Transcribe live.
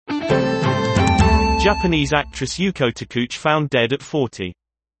Japanese actress Yuko Takeuchi found dead at 40.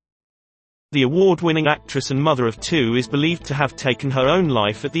 The award-winning actress and mother of two is believed to have taken her own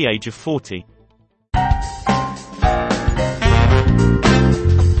life at the age of 40.